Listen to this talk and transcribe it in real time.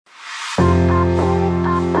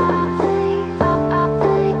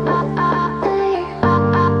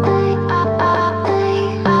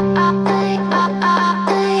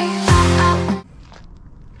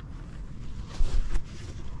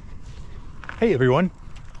Hey everyone,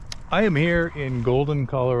 I am here in Golden,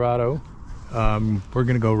 Colorado. We're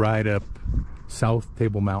gonna go ride up South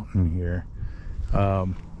Table Mountain here.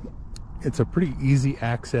 It's a pretty easy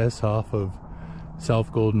access off of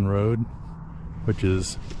South Golden Road, which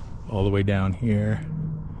is all the way down here.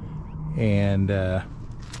 And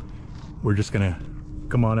we're just gonna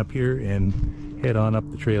come on up here and head on up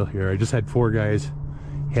the trail here. I just had 4 guys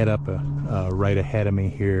head up right ahead of me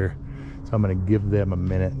here. So I'm gonna give them a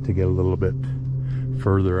minute to get a little bit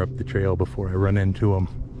further up the trail before I run into them.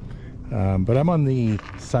 But I'm on the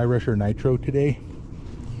Cyrusher Nitro today,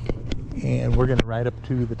 and we're gonna ride up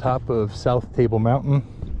to the top of South Table Mountain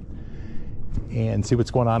and see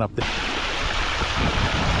what's going on up there.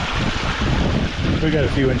 We got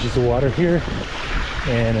a few inches of water here,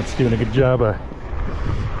 and it's doing a good job of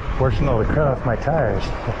washing all the crud off my tires.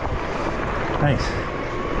 Nice.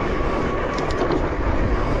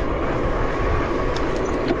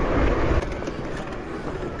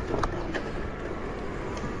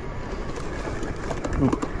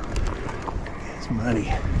 Ooh, it's muddy.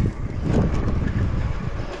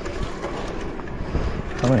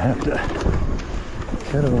 I'm gonna have to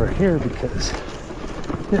head over here because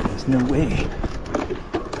there is no way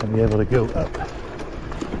I'll be able to go up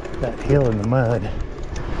that hill in the mud.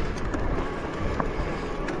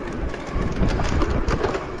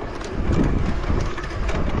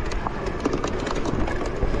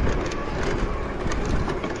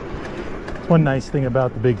 One nice thing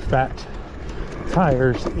about the big fat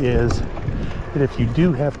tires is that if you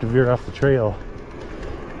do have to veer off the trail,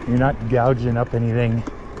 you're not gouging up anything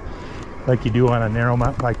like you do on a narrow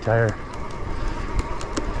mountain bike tire.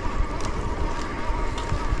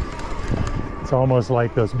 It's almost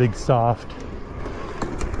like those big soft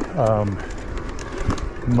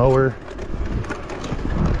mower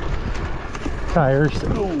tires.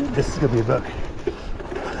 Oh, this is gonna be a bug.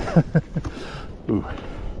 Ooh,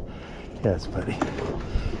 yes, buddy.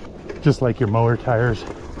 Just like your mower tires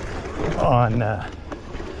on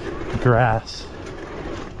grass,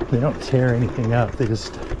 they don't tear anything up. They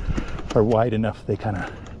just are wide enough they kind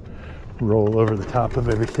of roll over the top of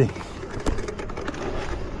everything.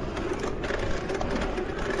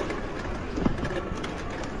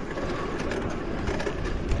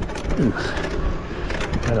 Oof,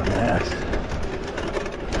 right on the ass.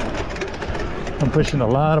 I'm pushing a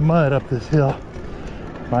lot of mud up this hill.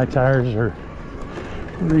 My tires are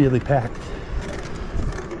really packed.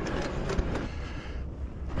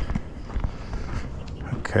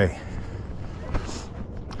 Okay,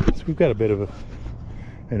 so we've got a bit of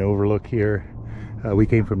an overlook here. We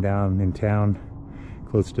came from down in town,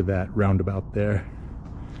 close to that roundabout there,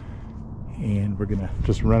 and we're gonna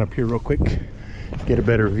just run up here real quick, get a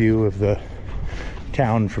better view of the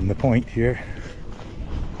town from the point here.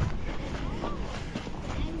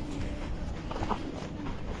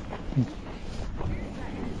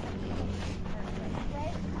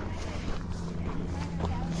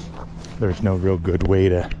 There's no real good way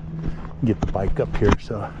to get the bike up here,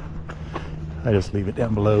 so I just leave it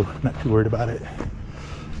down below. Not too worried about it.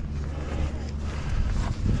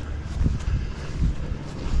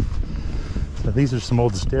 So these are some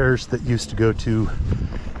old stairs that used to go to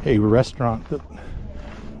a restaurant that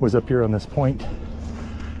was up here on this point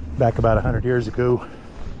back about 100 years ago,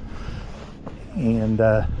 and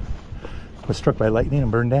was struck by lightning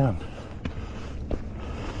and burned down.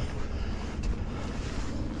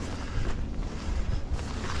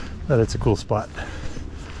 But it's a cool spot.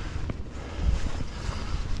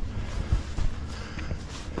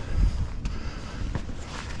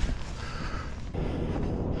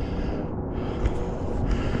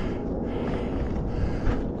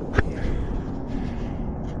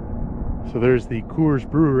 So there's the Coors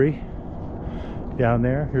Brewery down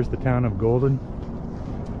there. Here's the town of Golden.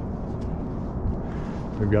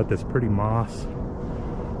 We've got this pretty moss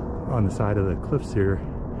on the side of the cliffs here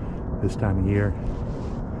this time of year.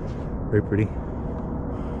 Very pretty.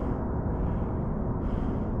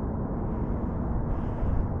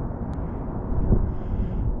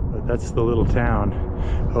 But that's the little town.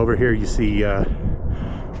 Over here you see the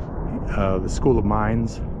School of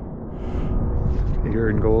Mines here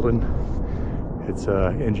in Golden. It's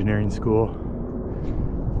an engineering school.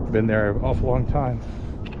 Been there an awful long time.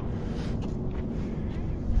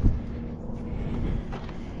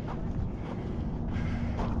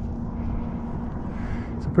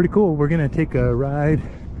 Pretty cool. We're gonna take a ride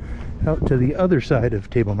out to the other side of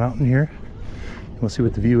Table Mountain here. We'll see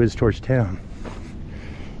what the view is towards town.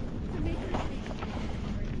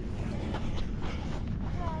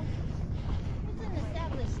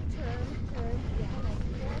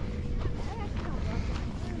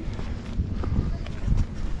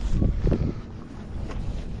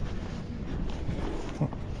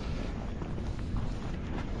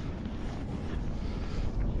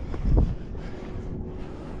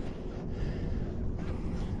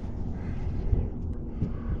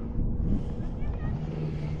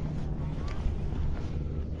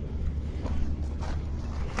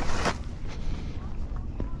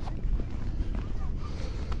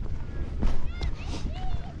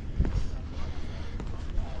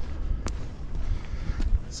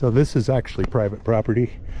 So this is actually private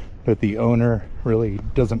property, but the owner really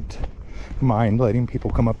doesn't mind letting people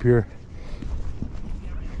come up here.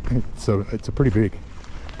 So it's a pretty big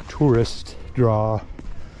tourist draw,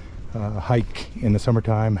 hike in the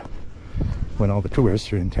summertime when all the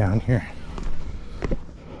tourists are in town here.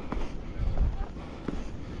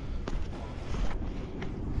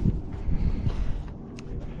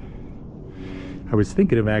 I was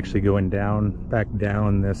thinking of actually going back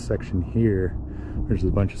down this section here. There's a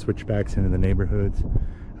bunch of switchbacks into the neighborhoods,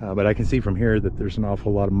 but I can see from here that there's an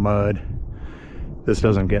awful lot of mud. This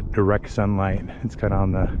doesn't get direct sunlight. It's kind of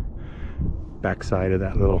on the backside of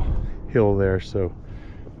that little hill there, so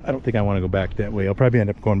I don't think I want to go back that way. I'll probably end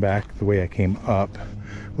up going back the way I came up,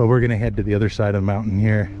 but we're gonna head to the other side of the mountain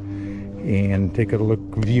here and take a look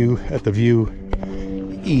at the view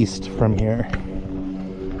east from here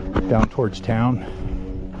down towards town.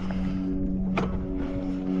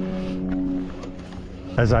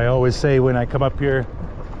 As I always say when I come up here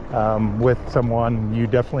with someone, you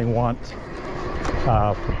definitely want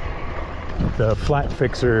the flat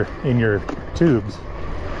fixer in your tubes,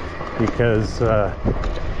 because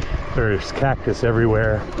there's cactus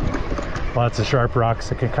everywhere, lots of sharp rocks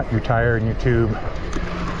that can cut your tire and your tube,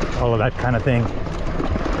 all of that kind of thing.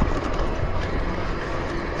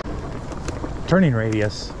 Turning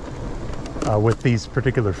radius with these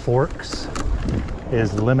particular forks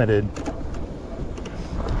is limited.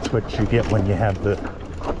 It's what you get when you have the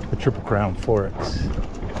triple crown forks.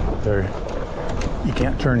 You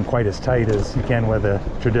can't turn quite as tight as you can with a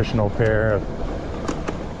traditional pair of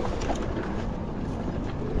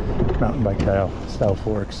mountain bike style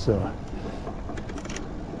forks. So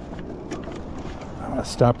I'm gonna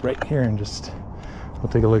stop right here and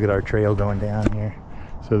we'll take a look at our trail going down here.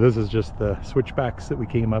 So this is just the switchbacks that we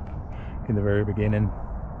came up in the very beginning,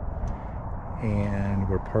 and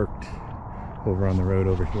we're parked over on the road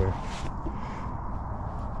over here.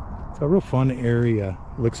 It's a real fun area.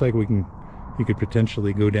 Looks like you could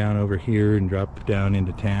potentially go down over here and drop down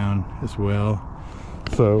into town as well.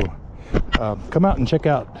 So come out and check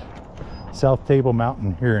out South Table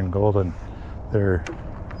Mountain here in Golden. There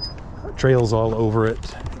are trails all over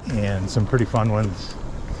it and some pretty fun ones.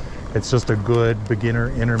 It's just a good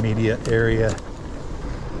beginner intermediate area.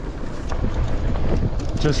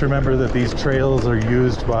 Just remember that these trails are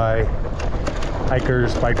used by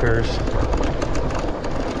hikers, bikers,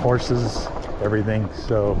 horses, everything.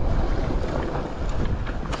 So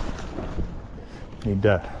need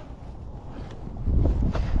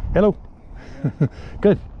hello.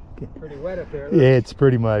 Good. Pretty wet up there. Yeah, it's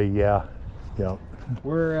pretty muddy. Yeah.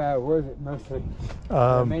 Where's it mostly?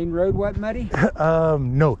 Main road wet, muddy?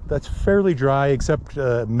 No, that's fairly dry, except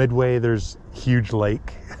midway there's huge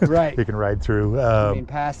lake. Right. You can ride through. I mean,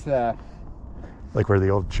 past the... Like where the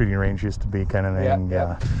old shooting range used to be, kind of thing.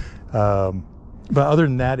 Yeah. But other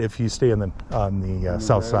than that, if you stay on the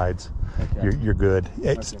south sides, okay, you're good.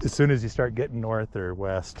 Okay. As soon as you start getting north or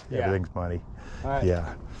west, yeah, everything's muddy. All right.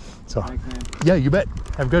 Yeah. So, thanks, man. Yeah, you bet.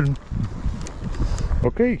 Have a good one.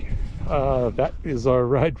 Okay. That is our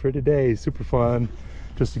ride for today. Super fun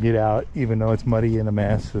just to get out, even though it's muddy and a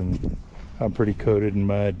mess and I'm pretty coated in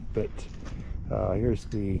mud. But here's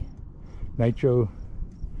the Nitro.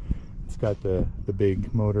 It's got the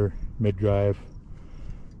big motor mid-drive.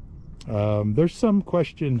 There's some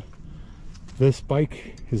question. This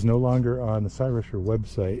bike is no longer on the Cyrusher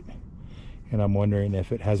website, and I'm wondering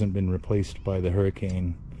if it hasn't been replaced by the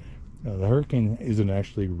Hurricane. The Hurricane isn't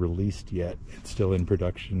actually released yet. It's still in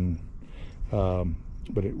production.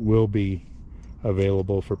 But it will be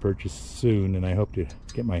available for purchase soon, and I hope to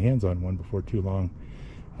get my hands on one before too long.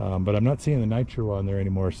 But I'm not seeing the Nitro on there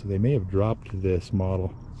anymore, so they may have dropped this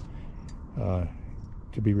model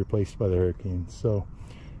to be replaced by the Hurricane. So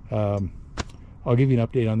I'll give you an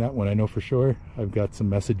update on that one. I know for sure. I've got some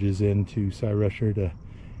messages in to Cyrusher to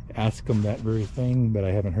ask them that very thing, but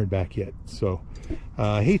I haven't heard back yet. So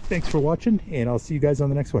hey, thanks for watching, and I'll see you guys on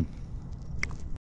the next one.